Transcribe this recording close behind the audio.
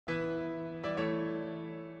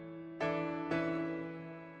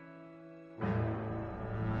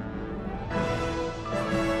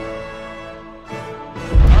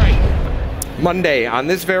Monday, on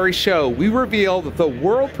this very show, we revealed the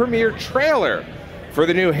world premiere trailer for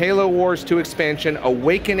the new Halo Wars 2 expansion,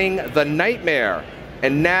 Awakening the Nightmare.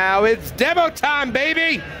 And now it's demo time,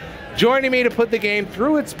 baby! Joining me to put the game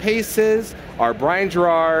through its paces are Brian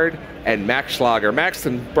Gerard and Max Schlager. Max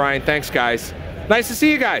and Brian, thanks, guys. Nice to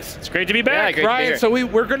see you guys. It's great to be back. Yeah, Brian, so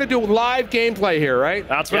we're going to do live gameplay here, right?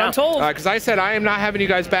 That's what I'm told. Because I said I am not having you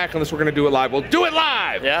guys back unless we're going to do it live. We'll do it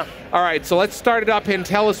live! Yeah. All right, so let's start it up and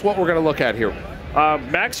tell us what we're going to look at here.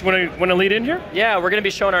 Max, want to lead in here? Yeah, we're going to be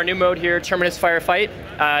showing our new mode here, Terminus Firefight.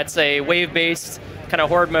 It's a wave-based kind of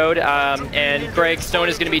horde mode, and Greg Stone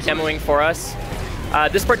is going to be demoing for us.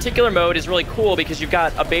 This particular mode is really cool because you've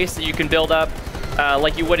got a base that you can build up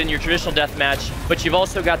like you would in your traditional deathmatch, but you've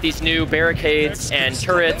also got these new barricades and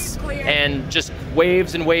turrets and just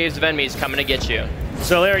waves and waves of enemies coming to get you.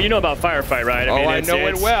 So Larry, you know about Firefight, right? I know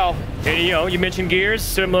it well. And, you know, you mentioned Gears,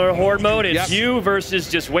 similar horde mode. It's you versus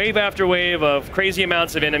just wave after wave of crazy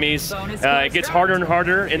amounts of enemies. It gets harder and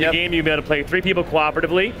harder in the game. You'll be able to play 3 people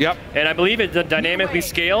cooperatively. And I believe it dynamically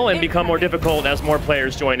scale and become more difficult as more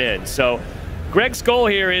players join in. So Greg's goal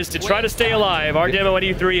here is to try to stay alive. Our demo at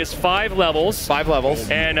E3 is 5 levels. 5 levels.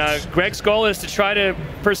 And Greg's goal is to try to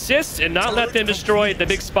persist and not let them destroy the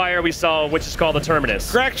big spire we saw, which is called the Terminus.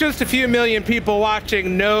 Greg, just a few million people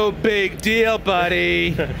watching, no big deal,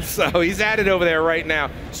 buddy. So he's at it over there right now.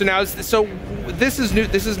 So now, this is new.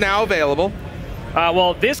 This is now available.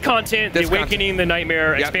 Well, this content, the Awakening the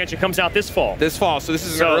Nightmare expansion, comes out this fall. This fall, so this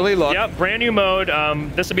is an early look. Yep, brand new mode.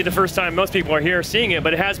 This will be the first time most people are here seeing it,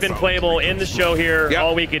 but it has been playable in the show here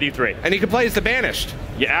all week at E3. And you can play as the Banished.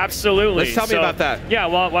 Yeah, absolutely. Let's tell me about that. Yeah,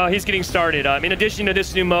 while he's getting started, in addition to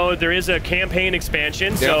this new mode, there is a campaign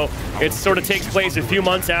expansion. So it sort of takes place a few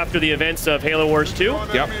months after the events of Halo Wars 2.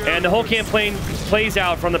 And the whole campaign plays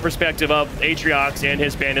out from the perspective of Atriox and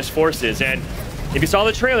his Banished forces. And if you saw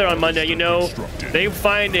the trailer on Monday, you know they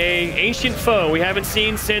find an ancient foe we haven't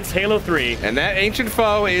seen since Halo 3. And that ancient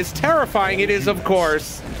foe is terrifying. It is, of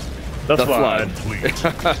course, the Flood.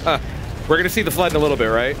 We're going to see the Flood in a little bit,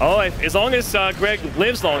 right? Oh, as long as Greg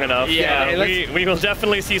lives long enough, we will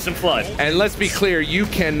definitely see some Flood. And let's be clear, you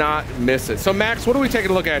cannot miss it. So, Max, what are we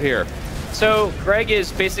taking a look at here? So Greg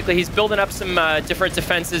is basically, he's building up some different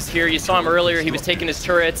defenses here. You saw him earlier. He was taking his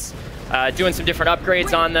turrets, doing some different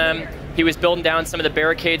upgrades on them. He was building down some of the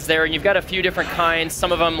barricades there, and you've got a few different kinds.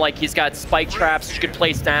 Some of them, like he's got spike traps that you could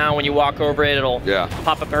place down. When you walk over it, it'll pop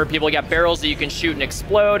up and hurt people. You got barrels that you can shoot and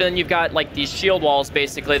explode, and you've got like these shield walls,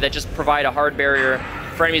 basically, that just provide a hard barrier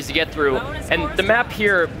for enemies to get through. And the map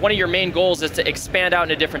here, one of your main goals is to expand out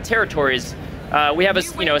into different territories. We have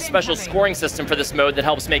a special scoring system for this mode that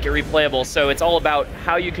helps make it replayable. So it's all about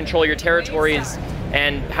how you control your territories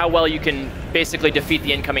and how well you can basically defeat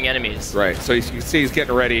the incoming enemies. Right, so you can see he's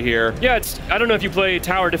getting ready here. Yeah, I don't know if you play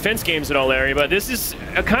tower defense games at all, Larry, but this is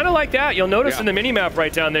kind of like that. You'll notice in the mini-map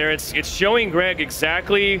right down there, it's showing Greg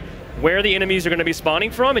exactly where the enemies are going to be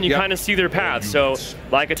spawning from, and you kind of see their path. So,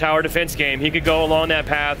 like a tower defense game, he could go along that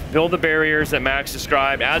path, build the barriers that Max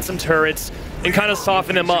described, add some turrets, and kind of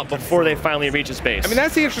soften them up before they finally reach his base. I mean,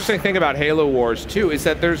 that's the interesting thing about Halo Wars 2, is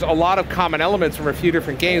that there's a lot of common elements from a few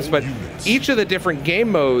different games, but each of the different game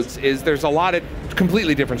modes there's a lot of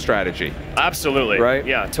completely different strategy. Absolutely. Right?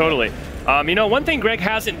 Yeah, totally. You know, one thing Greg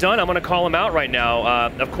hasn't done, I'm going to call him out right now.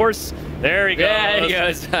 Of course, there he goes. Yeah,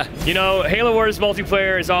 there he goes. You know, Halo Wars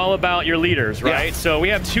multiplayer is all about your leaders, right? So we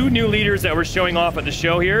have 2 new leaders that we're showing off at the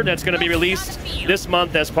show here that's going to be released this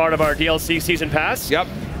month as part of our DLC Season Pass.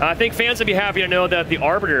 I think fans will be happy to know that the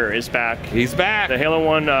Arbiter is back. He's back. The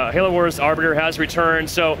Halo Wars Arbiter has returned.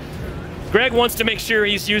 So Greg wants to make sure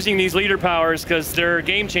he's using these leader powers because they're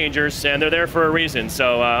game changers and they're there for a reason.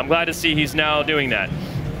 So I'm glad to see he's now doing that.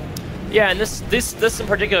 Yeah, and this in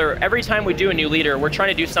particular, every time we do a new leader, we're trying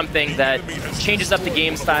to do something that changes up the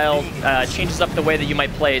game style, changes up the way that you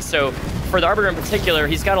might play. So for the Arbiter in particular,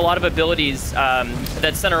 he's got a lot of abilities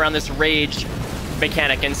that center around this rage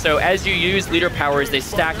mechanic. And so as you use leader powers, they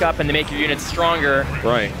stack up and they make your units stronger.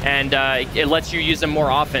 Right. And it lets you use them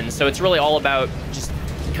more often. So it's really all about just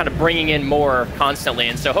kind of bringing in more constantly.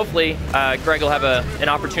 And so hopefully Greg will have an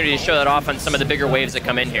opportunity to show that off on some of the bigger waves that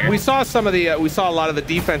come in here. We saw some of the we saw a lot of the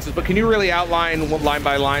defenses, but can you really outline line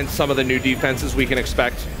by line some of the new defenses we can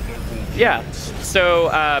expect? Yeah. So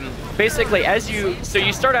basically,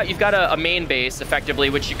 you start out, you've got a main base effectively,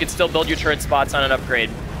 which you could still build your turret spots on an upgrade.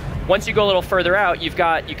 Once you go a little further out, you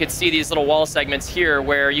could see these little wall segments here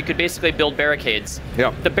where you could basically build barricades.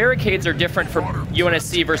 The barricades are different for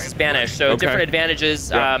UNSC versus Banished, so different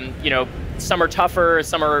advantages. You know, some are tougher,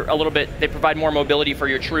 some are a little bit, they provide more mobility for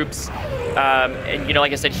your troops. And you know,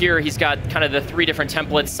 like I said, here he's got kind of the 3 different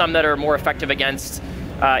templates, some that are more effective against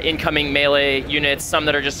incoming melee units, some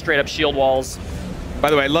that are just straight up shield walls. By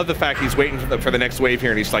the way, I love the fact he's waiting for the next wave here,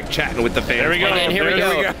 and he's like chatting with the fans. There we go. And here we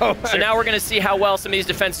go. So now we're going to see how well some of these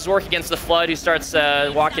defenses work against the Flood, who starts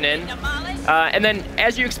walking in. And then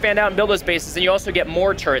as you expand out and build those bases, then you also get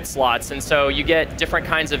more turret slots, and so you get different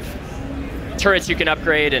kinds of turrets you can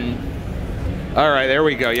upgrade. And all right, there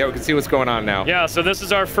we go. Yeah, we can see what's going on now. Yeah, so this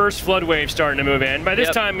is our first Flood wave starting to move in. By this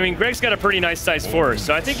time, I mean, Greg's got a pretty nice sized force,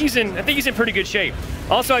 so I think he's in pretty good shape.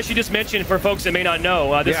 Also, I should just mention for folks that may not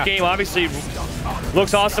know, this game obviously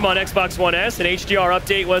looks awesome on Xbox One S. An HDR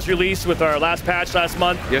update was released with our last patch last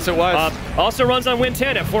month. Yes, it was. Also runs on Win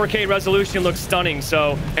 10 at 4K resolution, looks stunning.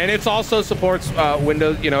 So, and it also supports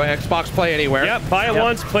Windows, Xbox Play Anywhere. Yep, buy it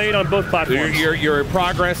once, play it on both platforms. Your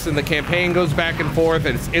progress in the campaign goes back and forth,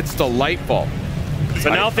 and it's delightful. So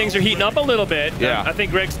now things are heating up a little bit. Yeah. I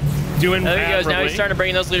think Greg's doing there he goes. admirably. Now he's starting to bring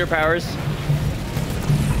in those leader powers.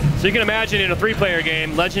 So you can imagine in a 3-player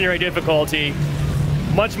game, legendary difficulty,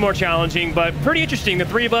 much more challenging, but pretty interesting. The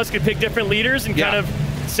 3 of us could pick different leaders and kind of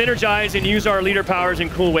synergize and use our leader powers in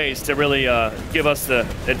cool ways to really give us the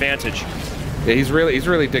advantage. Yeah, he's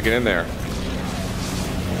really digging in there.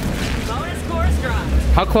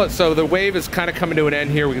 How close? So the wave is kind of coming to an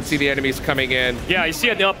end here. We can see the enemies coming in. Yeah, you see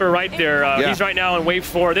it in the upper right there. He's right now in wave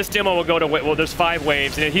 4. This demo will go to, well, there's 5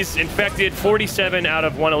 waves, and he's infected 47 out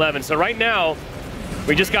of 111. So right now,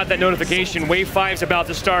 we just got that notification. Wave 5 is about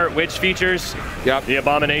to start, which features the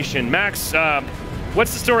Abomination. Max,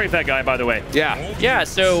 what's the story of that guy, by the way? Yeah,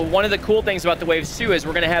 so one of the cool things about the waves, too, is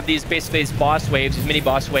we're going to have these basically these boss waves, these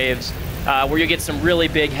mini-boss waves, where you get some really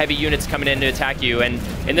big, heavy units coming in to attack you. And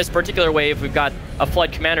in this particular wave, we've got a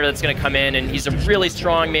Flood commander that's going to come in, and he's a really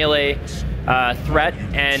strong melee threat,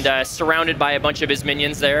 and surrounded by a bunch of his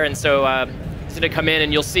minions there. And so he's going to come in,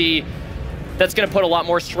 and you'll see that's going to put a lot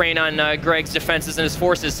more strain on Greg's defenses and his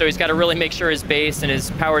forces, so he's got to really make sure his base and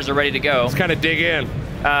his powers are ready to go. Let's kind of dig in.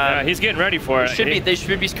 Yeah, he's getting ready for it. They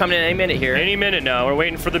should be coming in any minute here. Any minute now. We're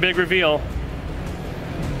waiting for the big reveal.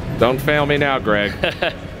 Don't fail me now, Greg.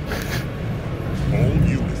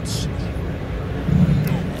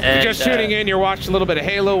 And, you're just tuning in, you're watching a little bit of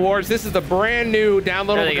Halo Wars. This is the brand new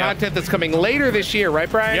downloadable content that's coming later this year, right,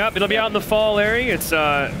 Brian? Yep, it'll be out in the fall, Larry. It's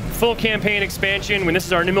a full campaign expansion. This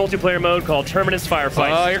is our new multiplayer mode called Terminus Firefight.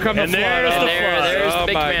 Oh, here comes the Flood. There's the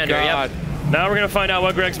big commander. God. Yep. Now we're going to find out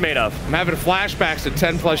what Greg's made of. I'm having flashbacks to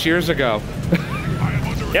 10+ years ago.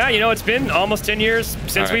 Yeah, it's been almost 10 years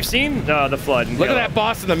since we've seen the Flood. Look at that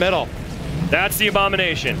boss in the middle. That's the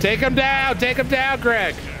Abomination. Take him down,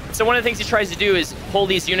 Greg. So one of the things he tries to do is pull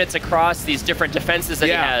these units across these different defenses that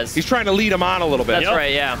he has. He's trying to lead them on a little bit. That's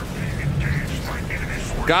right, yeah.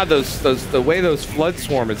 God, the way those Flood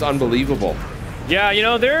swarm is unbelievable.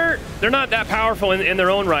 Yeah, they're not that powerful in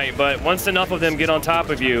their own right, but once enough of them get on top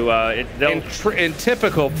of you, in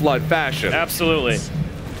typical Flood fashion. Absolutely.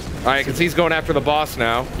 All right, because he's going after the boss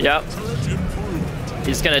now. Yep.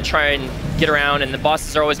 He's going to try and get around, and the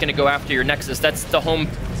bosses are always going to go after your nexus. That's the home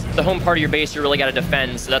part of your base you really got to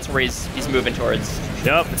defend, so that's where he's moving towards.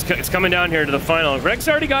 Yep, it's coming down here to the final. Greg's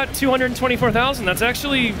already got 224,000.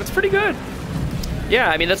 That's pretty good. Yeah,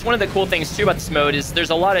 I mean, that's one of the cool things, too, about this mode is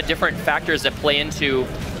there's a lot of different factors that play into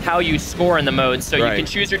how you score in the mode. So you can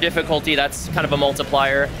choose your difficulty. That's kind of a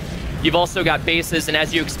multiplier. You've also got bases, and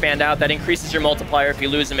as you expand out, that increases your multiplier. If you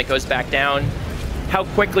lose them, it goes back down. How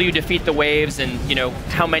quickly you defeat the waves, and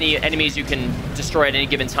how many enemies you can destroy at any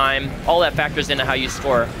given time. All that factors into how you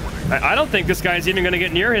score. I don't think this guy's even going to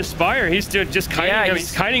get near his spire. He's just kiting him.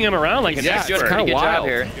 He's kiting him around like an expert. He's doing a pretty good job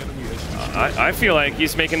here. I feel like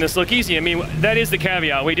he's making this look easy. I mean, that is the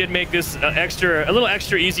caveat. We did make this a little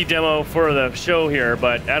extra easy demo for the show here,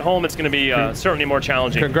 but at home it's going to be certainly more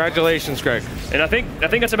challenging. Congratulations, Greg. And I think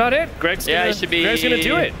that's about it. Greg's going to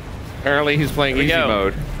do it. Apparently he's playing easy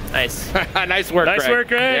mode. Nice. Nice work, Greg. Nice work,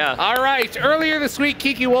 Greg. Yeah. All right. Earlier this week,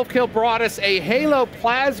 Kiki Wolfkill brought us a Halo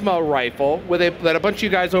plasma rifle that a bunch of you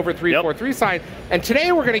guys over 343 signed. And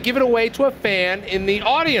today we're going to give it away to a fan in the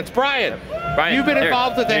audience. Brian, you've been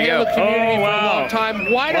involved with the Halo community for a long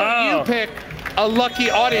time. Why don't you pick a lucky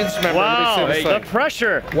audience member? Wow, the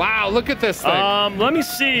pressure. Wow, look at this thing. Let me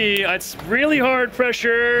see. It's really hard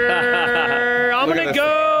pressure. I'm going to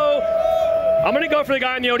go for the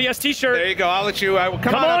guy in the ODS t-shirt. There you go. I'll let you.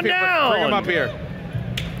 Come on up down. Bring him up here.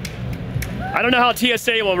 I don't know how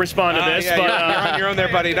TSA will respond to this, but you're on your own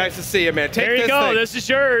there, buddy. Nice to see you, man. Take there you this go. thing. This is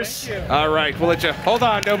yours. All right, we'll let you. Hold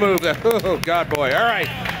on, don't move. Oh, God, boy. All right.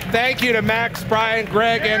 Thank you to Max, Brian,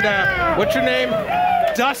 Greg, and what's your name?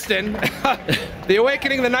 Dustin. The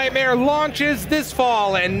Awakening of the Nightmare launches this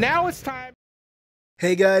fall, and now it's time.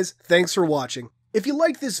 Hey guys, thanks for watching. If you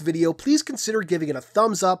liked this video, please consider giving it a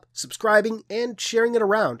thumbs up, subscribing, and sharing it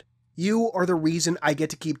around. You are the reason I get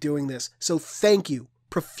to keep doing this, so thank you.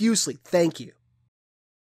 Profusely, thank you.